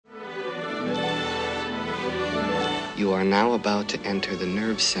You are now about to enter the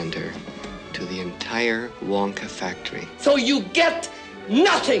nerve center to the entire Wonka factory. So you get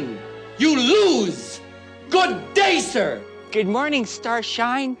nothing! You lose! Good day, sir! Good morning,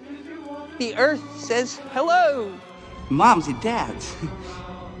 Starshine. The Earth says hello. Moms and dads.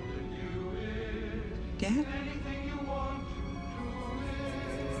 Dad?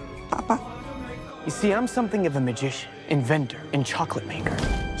 Papa? You see, I'm something of a magician, inventor, and chocolate maker.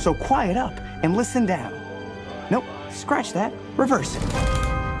 So quiet up and listen down. Nope, scratch that, reverse it.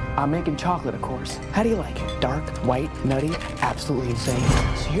 I'm making chocolate, of course. How do you like it? Dark, white, nutty, absolutely insane.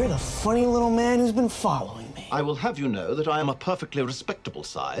 So you're the funny little man who's been following me. I will have you know that I am a perfectly respectable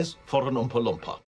size for an Oompa Loompa.